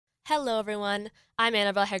Hello, everyone. I'm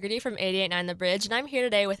Annabelle Hegarty from 889 The Bridge, and I'm here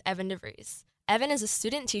today with Evan DeVries. Evan is a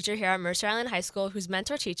student teacher here at Mercer Island High School whose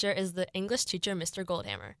mentor teacher is the English teacher, Mr.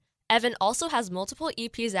 Goldhammer. Evan also has multiple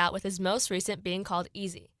EPs out, with his most recent being called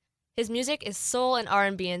Easy. His music is soul and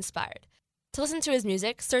R&B inspired. To listen to his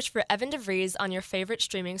music, search for Evan DeVries on your favorite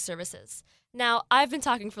streaming services. Now, I've been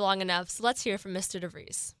talking for long enough, so let's hear from Mr.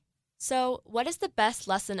 DeVries. So, what is the best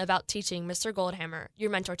lesson about teaching Mr. Goldhammer, your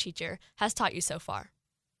mentor teacher, has taught you so far?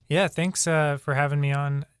 Yeah, thanks for having me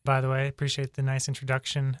on, by the way. Appreciate the nice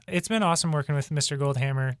introduction. It's been awesome working with Mr.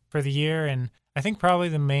 Goldhammer for the year, and I think probably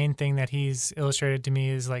the main thing that he's illustrated to me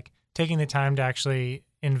is like taking the time to actually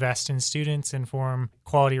invest in students and form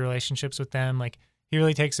quality relationships with them. Like, he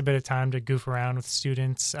really takes a bit of time to goof around with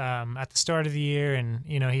students at the start of the year, and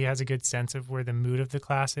he has a good sense of where the mood of the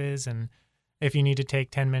class is, and if you need to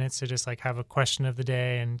take 10 minutes to just like have a question of the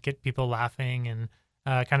day and get people laughing and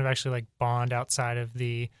kind of actually like bond outside of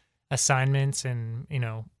the assignments and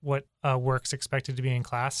what work's expected to be in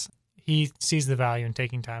class, he sees the value in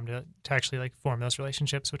taking time to actually like form those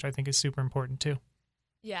relationships, which I think is super important too.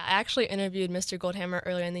 Yeah, I actually interviewed Mr. Goldhammer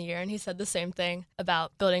earlier in the year, and he said the same thing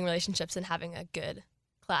about building relationships and having a good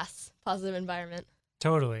class, positive environment.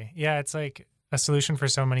 Totally. Yeah, it's like a solution for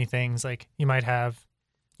so many things. Like, you might have,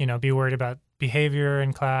 be worried about behavior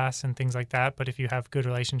in class and things like that, but if you have good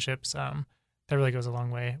relationships, that really goes a long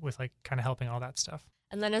way with like kind of helping all that stuff.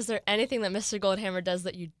 And then, is there anything that Mr. Goldhammer does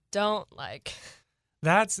that you don't like?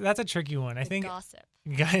 That's a tricky one. I think gossip.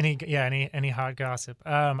 Any hot gossip.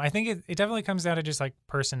 I think it definitely comes down to just like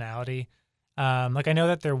personality. Like, I know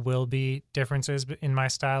that there will be differences in my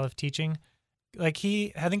style of teaching. Like,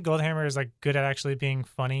 I think Goldhammer is like good at actually being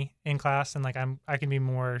funny in class, and like I can be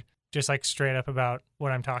more just like straight up about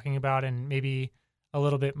what I'm talking about, and maybe a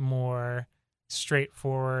little bit more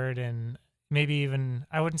straightforward, and maybe even,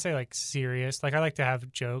 I wouldn't say like serious. Like, I like to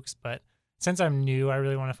have jokes, but since I'm new, I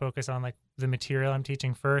really want to focus on like the material I'm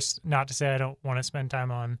teaching first. Not to say I don't want to spend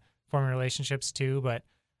time on forming relationships too, but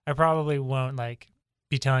I probably won't like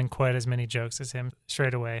be telling quite as many jokes as him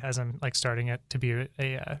straight away as I'm like starting to be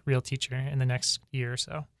a real teacher in the next year or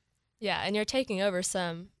so. Yeah, and you're taking over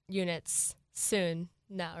some units soon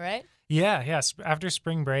now, right? Yeah. After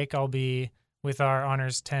spring break, I'll be with our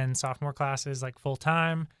Honors 10 sophomore classes like full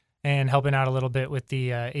time, and helping out a little bit with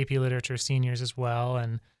the AP Literature seniors as well.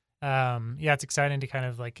 And it's exciting to kind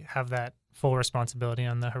of like have that full responsibility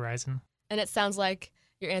on the horizon. And it sounds like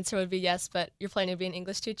your answer would be yes, but you're planning to be an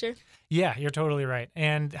English teacher? Yeah, you're totally right.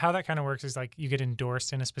 And how that kind of works is like you get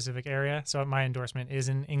endorsed in a specific area. So my endorsement is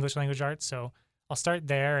in English language arts. So I'll start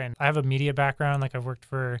there. And I have a media background. Like, I've worked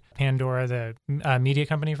for Pandora, the media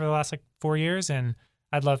company, for the last like 4 years. And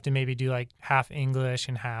I'd love to maybe do like half English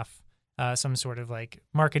and half some sort of like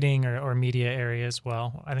marketing or media area as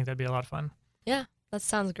well. I think that'd be a lot of fun. Yeah, that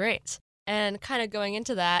sounds great. And kind of going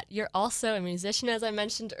into that, you're also a musician, as I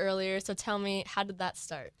mentioned earlier. So tell me, how did that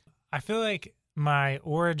start? I feel like my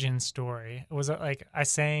origin story was like I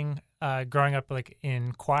sang growing up like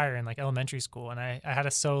in choir in like elementary school. And I had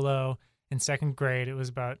a solo in second grade. It was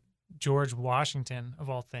about George Washington, of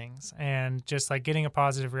all things. And just like getting a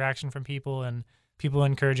positive reaction from people and people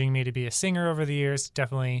encouraging me to be a singer over the years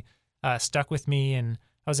definitely stuck with me. And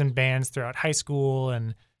I was in bands throughout high school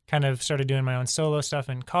and kind of started doing my own solo stuff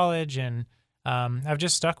in college. And I've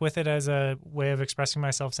just stuck with it as a way of expressing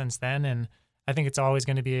myself since then. And I think it's always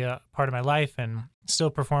going to be a part of my life, and still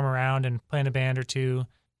perform around and play in a band or two,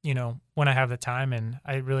 when I have the time. And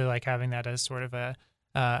I really like having that as sort of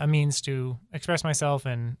a means to express myself.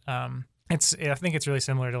 And I think it's really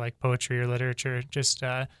similar to like poetry or literature, just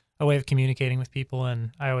a way of communicating with people.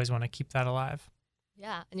 And I always want to keep that alive.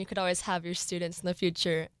 Yeah, and you could always have your students in the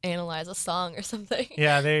future analyze a song or something.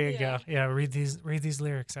 Yeah, there you go. Yeah, read these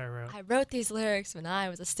lyrics I wrote. I wrote these lyrics when I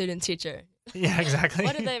was a student teacher. Yeah, exactly.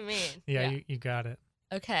 What do they mean? Yeah. You got it.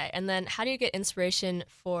 Okay, and then how do you get inspiration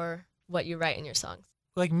for what you write in your songs?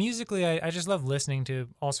 Like, musically, I just love listening to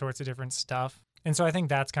all sorts of different stuff. And so I think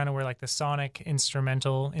that's kind of where like the sonic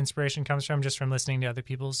instrumental inspiration comes from, just from listening to other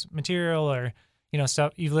people's material, or,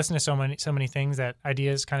 stuff. You've listened to so many things that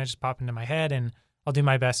ideas kind of just pop into my head, and I'll do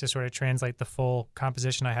my best to sort of translate the full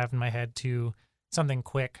composition I have in my head to something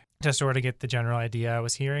quick to sort of get the general idea I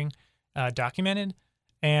was hearing documented.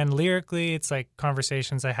 And lyrically, it's like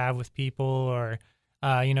conversations I have with people, or,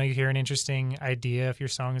 you hear an interesting idea if your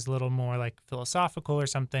song is a little more like philosophical or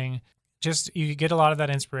something. Just, you get a lot of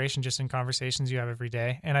that inspiration just in conversations you have every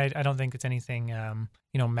day. And I don't think it's anything,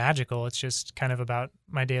 magical. It's just kind of about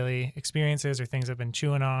my daily experiences, or things I've been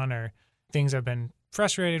chewing on, or things I've been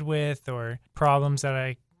frustrated with, or problems that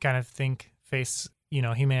I kind of think face,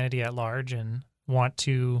 humanity at large. And want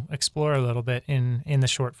to explore a little bit in the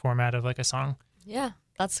short format of like a song. Yeah,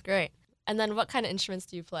 that's great. And then what kind of instruments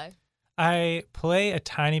do you play? I play a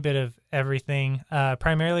tiny bit of everything,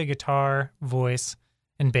 primarily guitar, voice,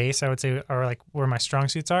 and bass, I would say are like where my strong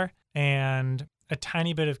suits are, and a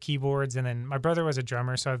tiny bit of keyboards. And then my brother was a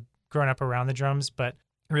drummer, so I've grown up around the drums, but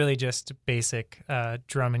really just basic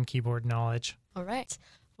drum and keyboard knowledge. All right.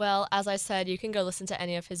 Well, as I said, you can go listen to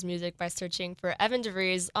any of his music by searching for Evan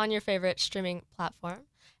DeVries on your favorite streaming platform.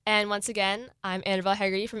 And once again, I'm Annabelle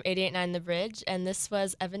Hegarty from 88.9 The Bridge, and this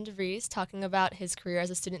was Evan DeVries talking about his career as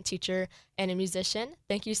a student teacher and a musician.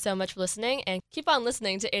 Thank you so much for listening, and keep on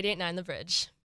listening to 88.9 The Bridge.